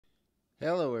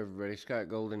Hello, everybody. Scott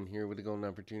Golden here with the Golden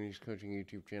Opportunities Coaching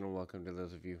YouTube channel. Welcome to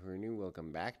those of you who are new.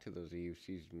 Welcome back to those of you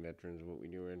seasoned veterans. What we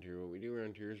do around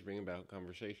here, is bring about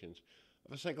conversations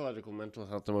of a psychological, mental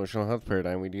health, emotional health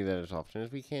paradigm. We do that as often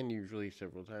as we can, usually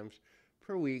several times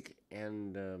per week.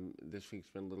 And this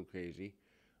week's been a little crazy.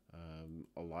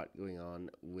 A lot going on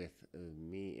with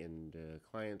me and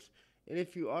clients. And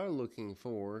if you are looking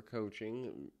for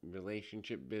coaching,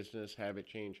 relationship, business, habit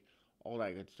change, all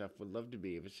that good stuff, would love to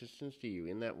be of assistance to you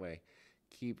in that way.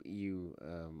 Keep you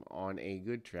on a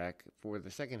good track for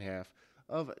the second half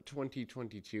of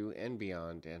 2022 and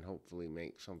beyond, and hopefully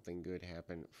make something good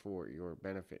happen for your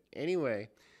benefit. Anyway,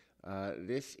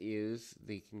 this is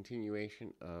the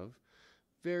continuation of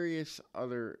various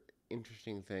other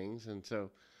interesting things, and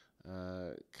so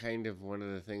kind of one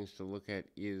of the things to look at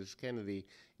is kind of the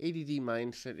ADD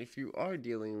mindset if you are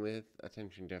dealing with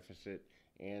attention deficit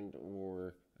and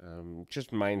or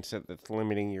just mindset that's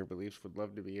limiting your beliefs. Would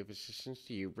love to be of assistance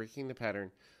to you. Breaking the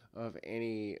pattern of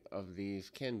any of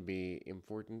these can be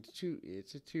important.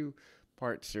 It's a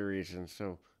two-part series, and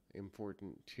so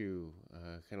important to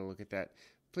kind of look at that.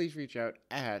 Please reach out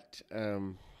at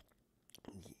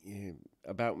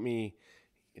About Me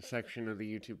section of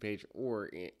the YouTube page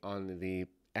or on the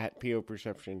at PO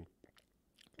Perception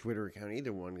Twitter account.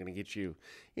 Either one going to get you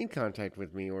in contact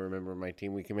with me or a member of my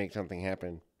team. We can make something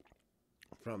happen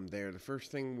from there. The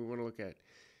first thing we want to look at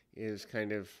is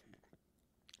kind of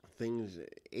things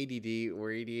ADD or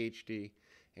ADHD,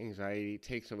 anxiety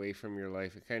takes away from your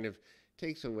life. It kind of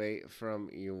takes away from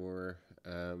your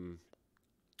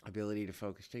ability to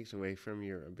focus, takes away from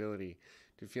your ability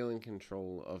to feel in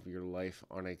control of your life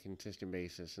on a consistent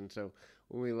basis. And so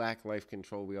when we lack life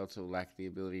control, we also lack the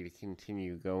ability to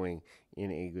continue going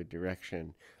in a good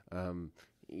direction.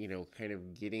 Kind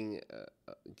of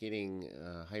getting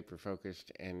hyper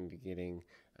focused and getting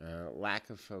lack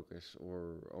of focus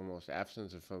or almost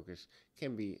absence of focus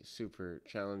can be super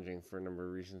challenging for a number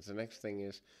of reasons. The next thing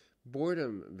is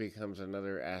boredom becomes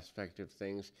another aspect of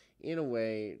things in a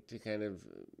way to kind of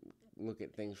look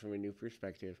at things from a new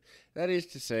perspective. That is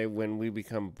to say, when we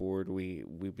become bored, we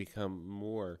become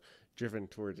more driven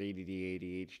towards ADD,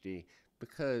 ADHD,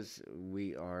 because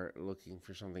we are looking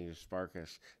for something to spark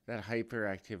us. That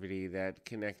hyperactivity, that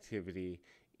connectivity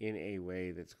in a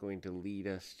way that's going to lead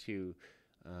us to,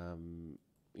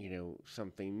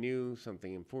 something new,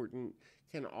 something important,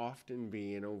 can often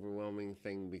be an overwhelming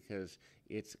thing because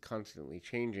it's constantly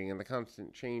changing, and the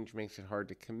constant change makes it hard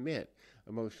to commit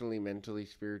emotionally, mentally,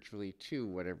 spiritually to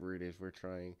whatever it is we're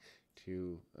trying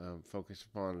to focus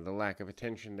upon. The lack of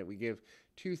attention that we give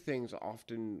to things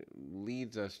often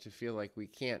leads us to feel like we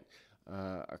can't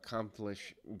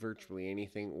accomplish virtually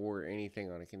anything or anything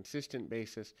on a consistent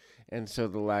basis, and so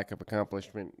the lack of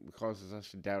accomplishment causes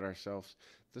us to doubt ourselves.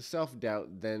 The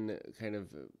self-doubt then kind of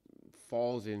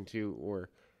falls into or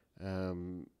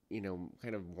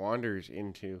kind of wanders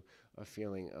into a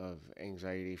feeling of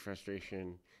anxiety,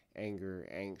 frustration, anger,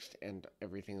 angst, and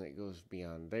everything that goes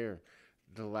beyond there.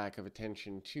 The lack of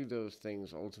attention to those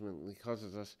things ultimately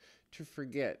causes us to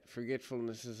forget.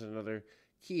 Forgetfulness is another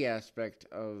key aspect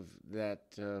of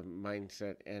that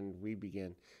mindset, and we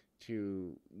begin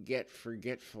to get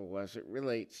forgetful as it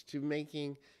relates to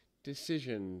making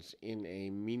decisions in a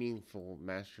meaningful,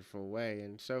 masterful way.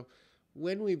 And so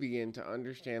when we begin to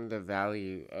understand the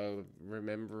value of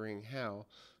remembering how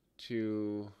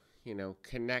to,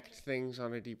 connect things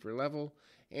on a deeper level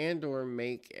and or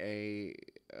make a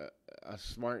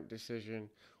smart decision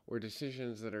or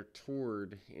decisions that are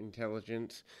toward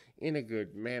intelligence in a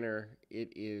good manner,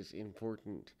 it is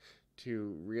important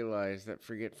to realize that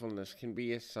forgetfulness can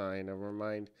be a sign of our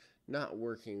mind not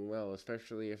working well,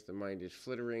 especially if the mind is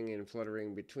flittering and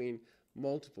fluttering between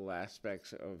multiple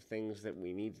aspects of things that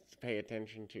we need to pay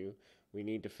attention to, we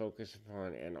need to focus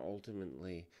upon, and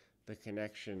ultimately the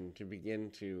connection to begin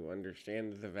to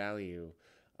understand the value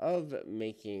of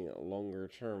making longer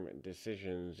term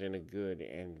decisions in a good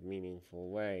and meaningful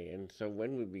way. And so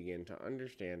when we begin to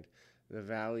understand the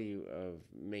value of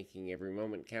making every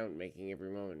moment count, making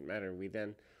every moment matter, we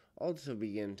then also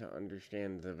begin to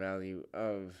understand the value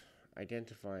of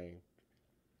identifying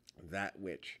that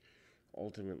which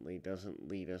ultimately doesn't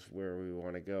lead us where we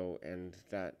want to go, and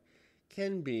that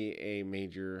can be a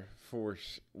major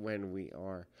force when we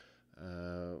are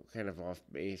kind of off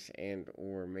base and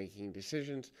or making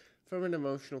decisions from an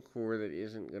emotional core that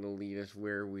isn't going to lead us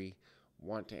where we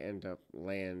want to end up,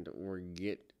 land, or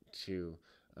get to.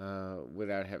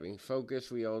 Without having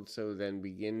focus, we also then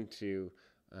begin to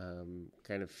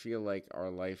kind of feel like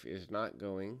our life is not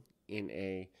going in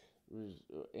a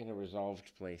in a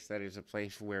resolved place. That is a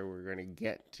place where we're going to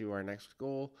get to our next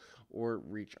goal or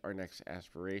reach our next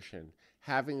aspiration.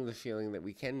 Having the feeling that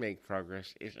we can make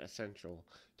progress is essential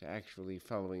to actually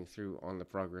following through on the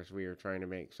progress we are trying to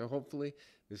make. So hopefully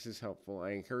this is helpful.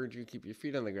 I encourage you to keep your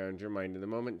feet on the ground, your mind in the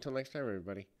moment. Until next time,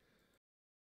 everybody.